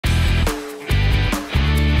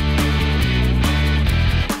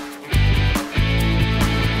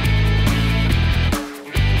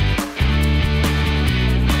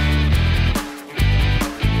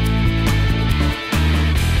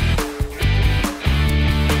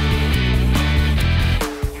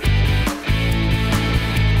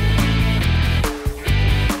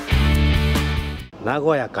名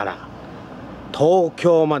古屋から東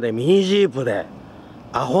京までミニジープで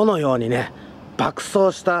アホのようにね爆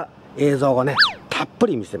走した映像をねたっぷ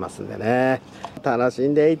り見せますんでね、楽し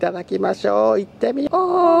んでいただきましょう。行ってみよう。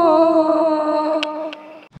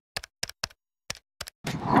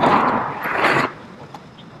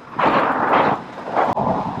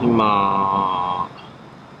今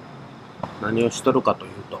何をしとるかとい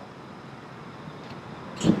うと、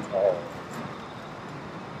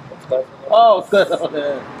お疲れ様です。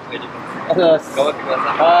ありがとうございます。頑張ってくだ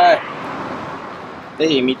さい。はい。ぜ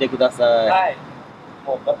ひ見てください。はい。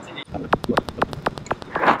もうバッチリ。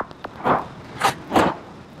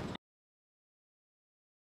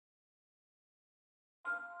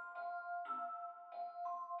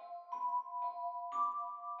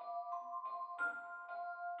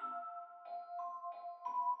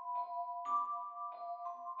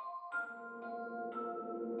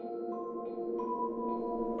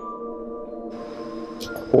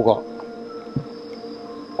ここが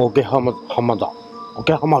桶狭間だ。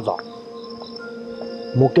桶狭間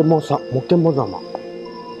もけもざま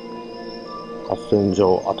合戦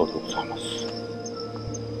場跡でございます。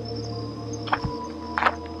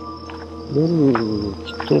夜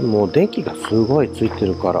来ても電気がすごいついて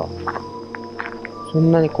るからそ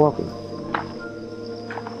んなに怖くない。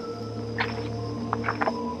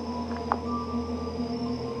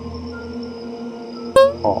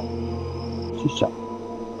死者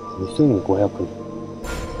2500人、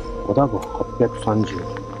小田郡830人。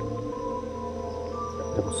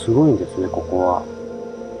でもすごいんですね、ここは。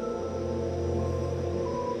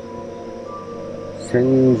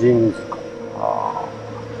先人塚。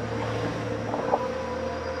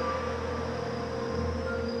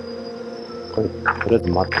これとりあえず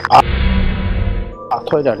待って。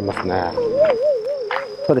トイレありますね。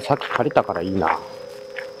トイレさっき借りたからいいな。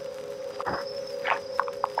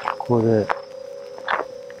ここで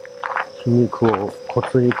骨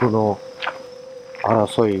肉の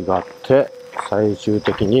争いがあって最終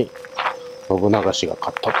的に信長氏が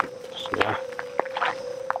勝ったということですね。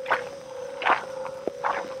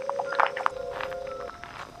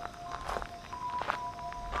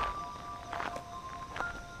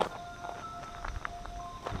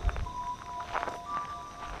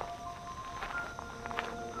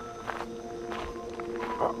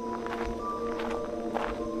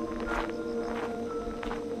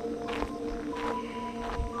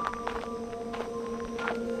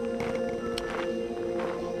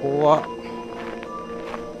ここは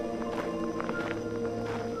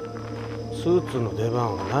スーツの出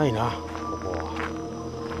番はないな。ここは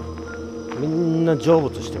みんな成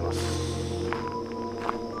仏してます。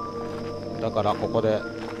だからここで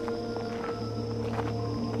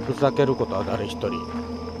ふざけることは誰一人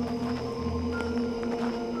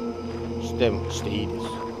していいです。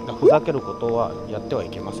ふざけることはやってはい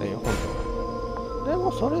けませんよ、本当は。で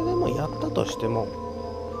もそれでもやったとしても、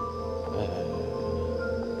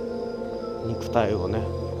肉体をね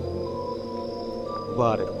奪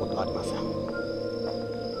われることはありません。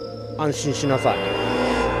安心しなさい。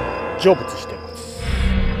成仏しています。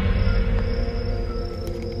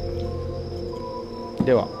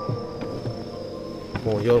では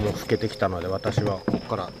もう夜も更けてきたので、私はここ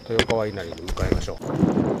から豊川稲荷に向かいましょう。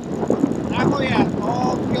名古屋、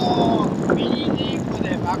東京、ミニジープ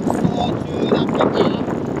で爆走中の時。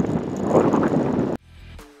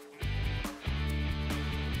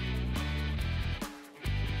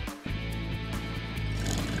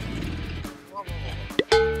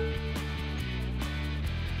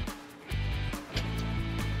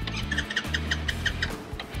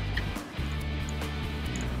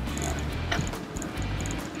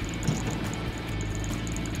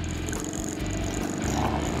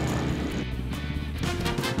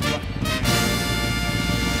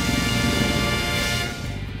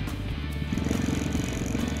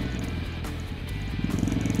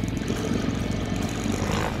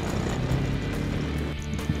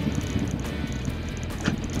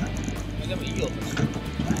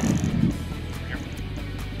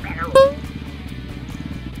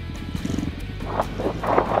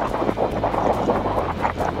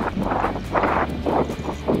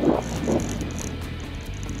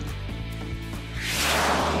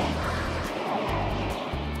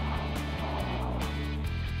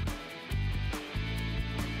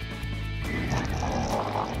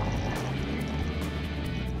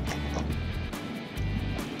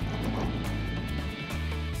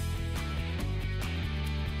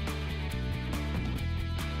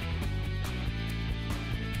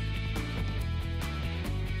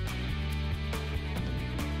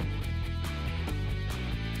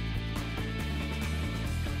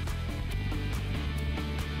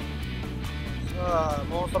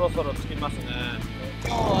もうそろそろ着きますね。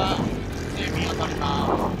今日はセミを取りま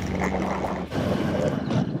す。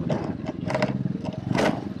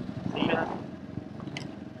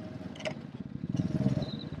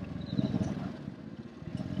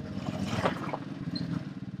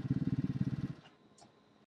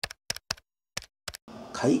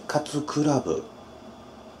快活クラブ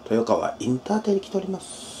豊川インター店に来ておりま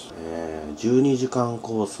す。12時間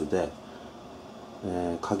コースで、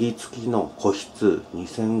鍵付きの個室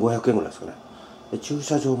2500円ぐらいですかね。で駐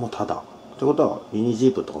車場もタダってことはミニジ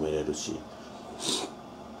ープとかも入れるし、も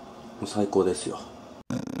う最高ですよ。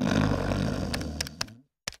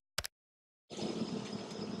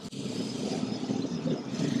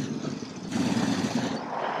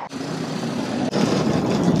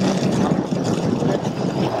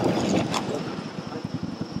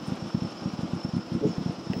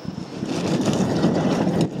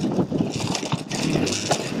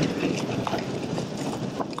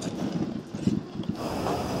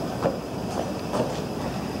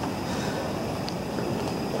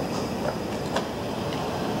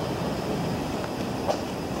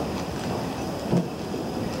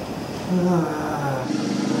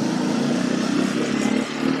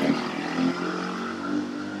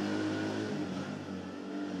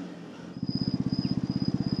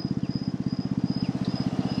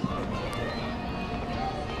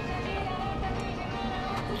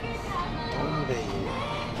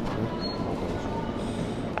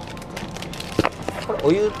これ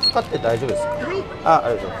お湯使って大丈夫ですか？はい。あ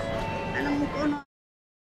りがとうございます。向こうの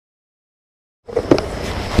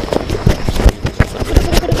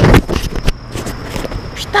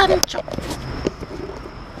ピタンチョ。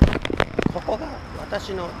ここが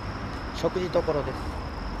私の食事処です。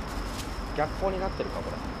逆光になってるか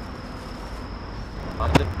これ。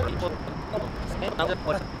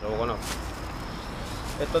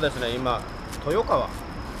ですね、今豊川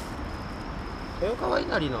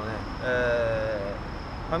稲荷のね、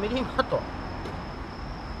ファミリーマート、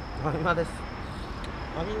ファミマです。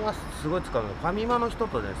ファミマすごい使うの。ファミマの人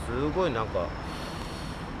とね、すごいなんか、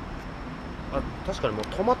確かにもう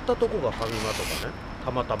止まったとこがファミマとかね、た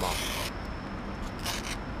またま。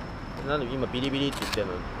なんで今ビリビリって言ってる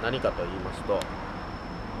の何かと言いますと、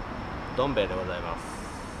どん兵衛でございます。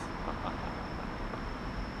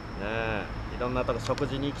ねえ、いろんなとこ食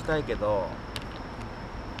事に行きたいけど、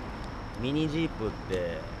ミニジープっ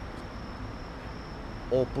て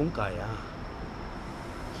オープンカーや、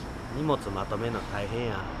荷物まとめるの大変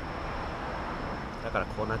や、だから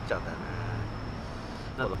こうなっちゃうんだよね。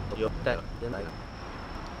なるほど、は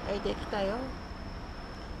い、できたよ。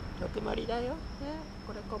お決まりだよ。ね、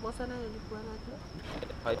これこぼさないように食わない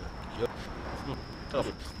と。はい。と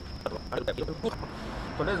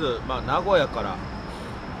りあえず、名古屋から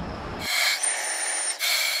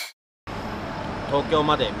東京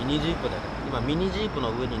までミニジープでね、今ミニジープ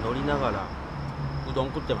の上に乗りながらうどん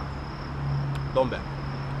食ってます。どん兵衛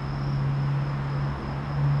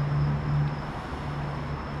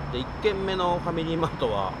で、1軒目のファミリーマー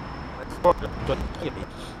トは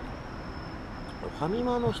ファミ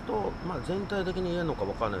マの人、全体的に言えるのか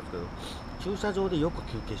分かんないですけど、駐車場でよく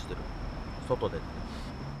休憩してる。外で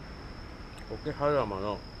桶狭間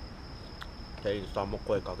の店員さんも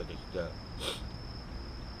声かけてきて、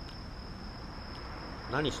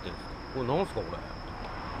何してんすか、これなんすかこれ、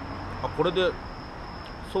これで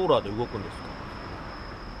ソーラーで動くんですか、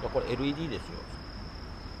いやこれ LED です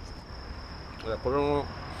よ。これの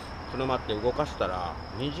車って動かしたら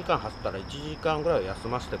2時間走ったら1時間ぐらい休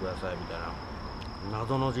ませてくださいみたいな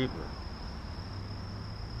謎のジープ。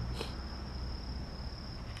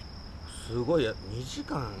すごい、2時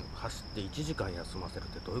間走って1時間休ませるっ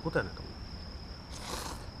てどういうことやねんと思う。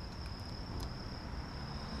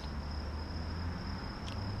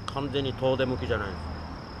完全に遠出向きじゃないんです。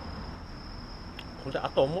ほんであ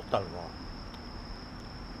と思ったのは、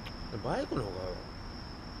バイクの方が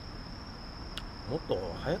もっと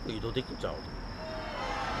早く移動できんちゃう。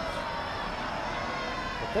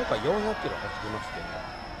今回400キロ走りましてね、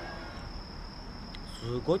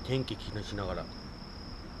すごい天気気にしながら、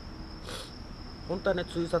本当はね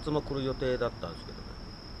追撮も来る予定だったんですけどね、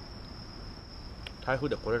台風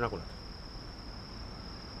で来れなくなった。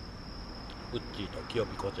ウッチーとキヨ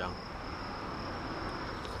ピコちゃん、本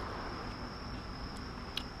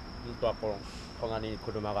当はこの隣に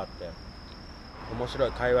車があって面白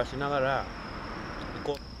い会話しながら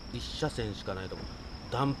行こう。1車線しかないとこ、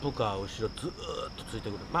ダンプカー後ろずーっとついて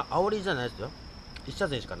くる。煽りじゃないですよ、1車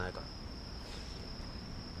線しかないから。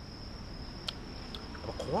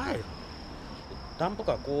やっぱ怖い。ダンプ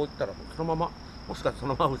カーこう行ったらそのまま、もしかしてそ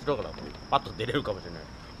のまま後ろからパッと出れるかもしれない。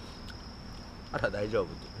あら大丈夫っ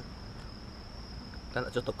てね。ただ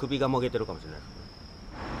ちょっと首がもげてるかもしれないですね。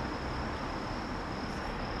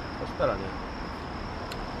そしたらね、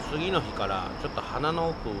次の日からちょっと鼻の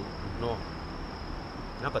奥の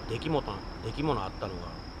なんか出来物あったのが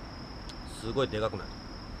すごいでかくなる。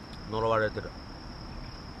呪われてる。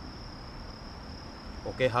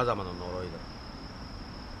桶狭間の呪いだ。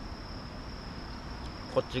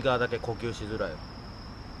こっち側だけ呼吸しづらい。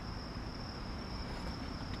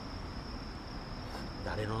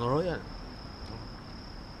誰の呪いやねん。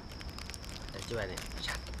うちはね、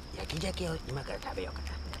焼き鮭を今から食べようか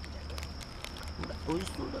な。美味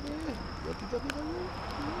しそうだね。焼き鮭だね。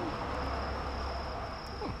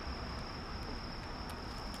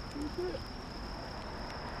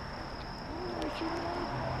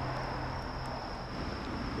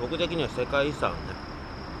僕的には世界遺産ね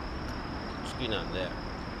好きなんで、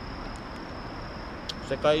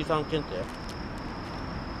世界遺産検定、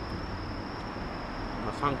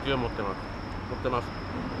3級持ってます。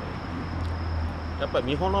やっぱり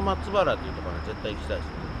三保の松原っていうところに絶対行きたいです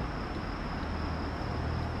ね。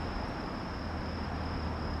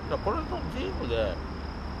だからこれのジープで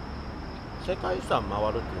世界遺産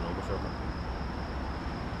回るっていうのは面白かった。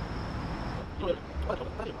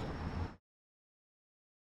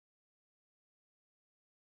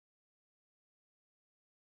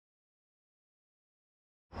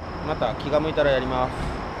また気が向いたらやります。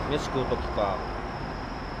飯食うときか、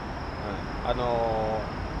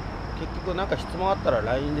結局なんか質問あったら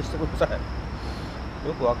LINE でしてください。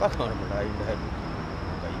よくわかんないのも LINE で入るっていう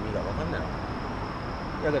なんか意味がわかんないな。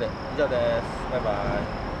というわけで以上です。バイバイ。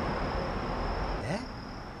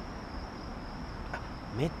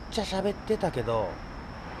めっちゃ喋ってたけど、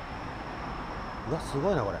うわす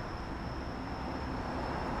ごいなこれ。ち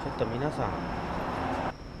ょっと皆さん、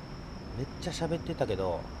めっちゃ喋ってたけ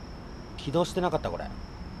ど起動してなかったこれ。